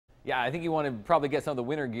Yeah, I think you want to probably get some of the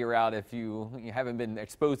winter gear out if you haven't been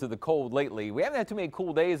exposed to the cold lately. We haven't had too many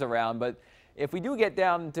cool days around, but if we do get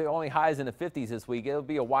down to only highs in the 50s this week, it'll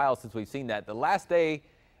be a while since we've seen that. The last day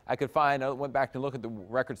I could find, I went back to look at the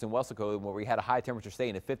records in Weslaco where we had a high temperature stay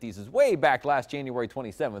in the 50s is way back last January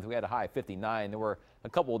 27th. We had a high of 59. There were a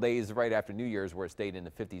couple of days right after New Year's where it stayed in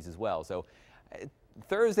the 50s as well. So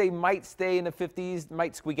Thursday might stay in the 50s,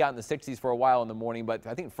 might squeak out in the 60s for a while in the morning, but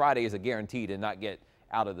I think Friday is a guarantee to not get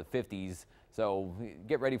out of the 50s. So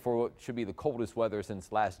get ready for what should be the coldest weather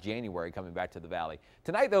since last January coming back to the valley.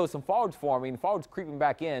 Tonight, though, some fog's forming. Fog's creeping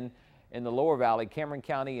back in the lower valley. Cameron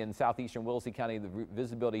County and southeastern Williston County, the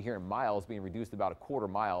visibility here in miles being reduced about a quarter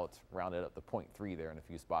mile. It's rounded up to 0.3 there in a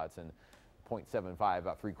few spots, and 0.75,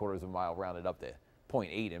 about 3/4 of a mile, rounded up to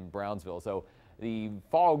 0.8 in Brownsville. So the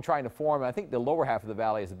fog trying to form. I think the lower half of the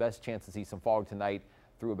valley has the best chance to see some fog tonight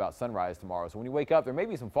through about sunrise tomorrow. So when you wake up, there may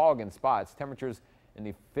be some fog in spots. Temperatures in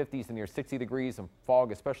the 50s to near 60 degrees, some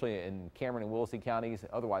fog, especially in Cameron and Williston counties,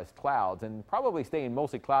 otherwise clouds, and probably staying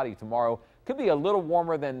mostly cloudy tomorrow. Could be a little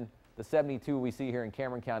warmer than the 72 we see here in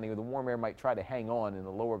Cameron County, where the warm air might try to hang on in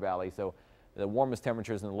the lower valley. So the warmest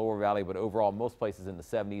temperatures in the lower valley, but overall most places in the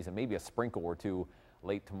 70s and maybe a sprinkle or two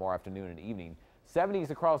late tomorrow afternoon and evening. 70s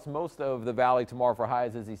across most of the valley tomorrow for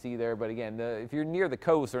highs, as you see there. But again, if you're near the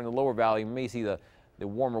coast or in the lower valley, you may see the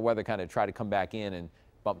warmer weather kind of try to come back in and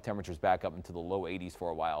bump temperatures back up into the low 80s for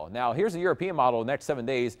a while. Now, here's the European model. Next 7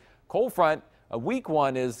 days, cold front, a weak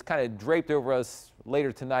one is kind of draped over us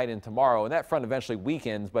later tonight and tomorrow, and that front eventually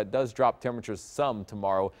weakens, but does drop temperatures some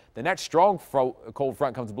tomorrow. The next strong cold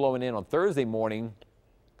front comes blowing in on Thursday morning.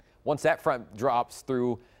 Once that front drops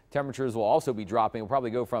through, temperatures will also be dropping. We'll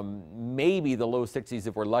probably go from maybe the low 60s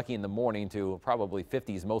if we're lucky in the morning to probably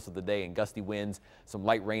 50s most of the day, and gusty winds, some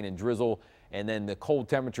light rain and drizzle. And then the cold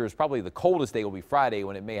temperatures, probably the coldest day will be Friday,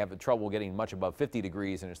 when it may have trouble getting much above 50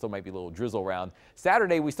 degrees and there still might be a little drizzle around.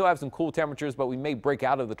 Saturday, we still have some cool temperatures, but we may break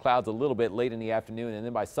out of the clouds a little bit late in the afternoon. And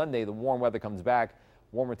then by Sunday, the warm weather comes back.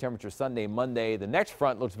 Warmer temperatures Sunday, Monday. The next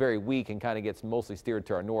front looks very weak and kind of gets mostly steered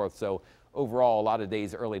to our north. So overall, a lot of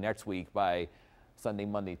days early next week by Sunday,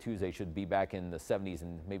 Monday, Tuesday should be back in the 70s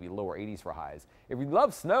and maybe lower 80s for highs. If you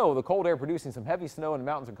love snow, the cold air producing some heavy snow in the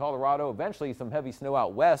mountains of Colorado, eventually some heavy snow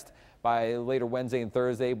out west by later Wednesday and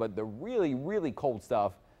Thursday, but the really, really cold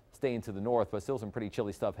stuff staying to the north, but still some pretty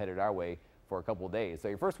chilly stuff headed our way for a couple of days. So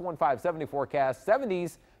your first 1-5-70 forecast,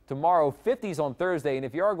 70s tomorrow, 50s on Thursday, and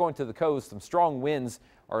if you are going to the coast, some strong winds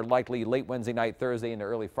are likely late Wednesday night, Thursday, into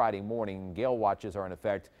early Friday morning. Gale watches are in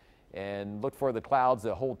effect. And look for the clouds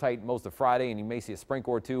that hold tight most of Friday, and you may see a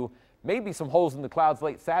sprinkle or two. Maybe some holes in the clouds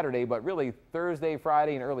late Saturday, but really Thursday,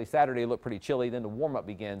 Friday, and early Saturday look pretty chilly. Then the warm-up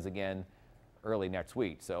begins again early next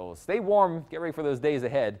week. So stay warm, get ready for those days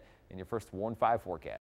ahead in your first 1-5 forecast.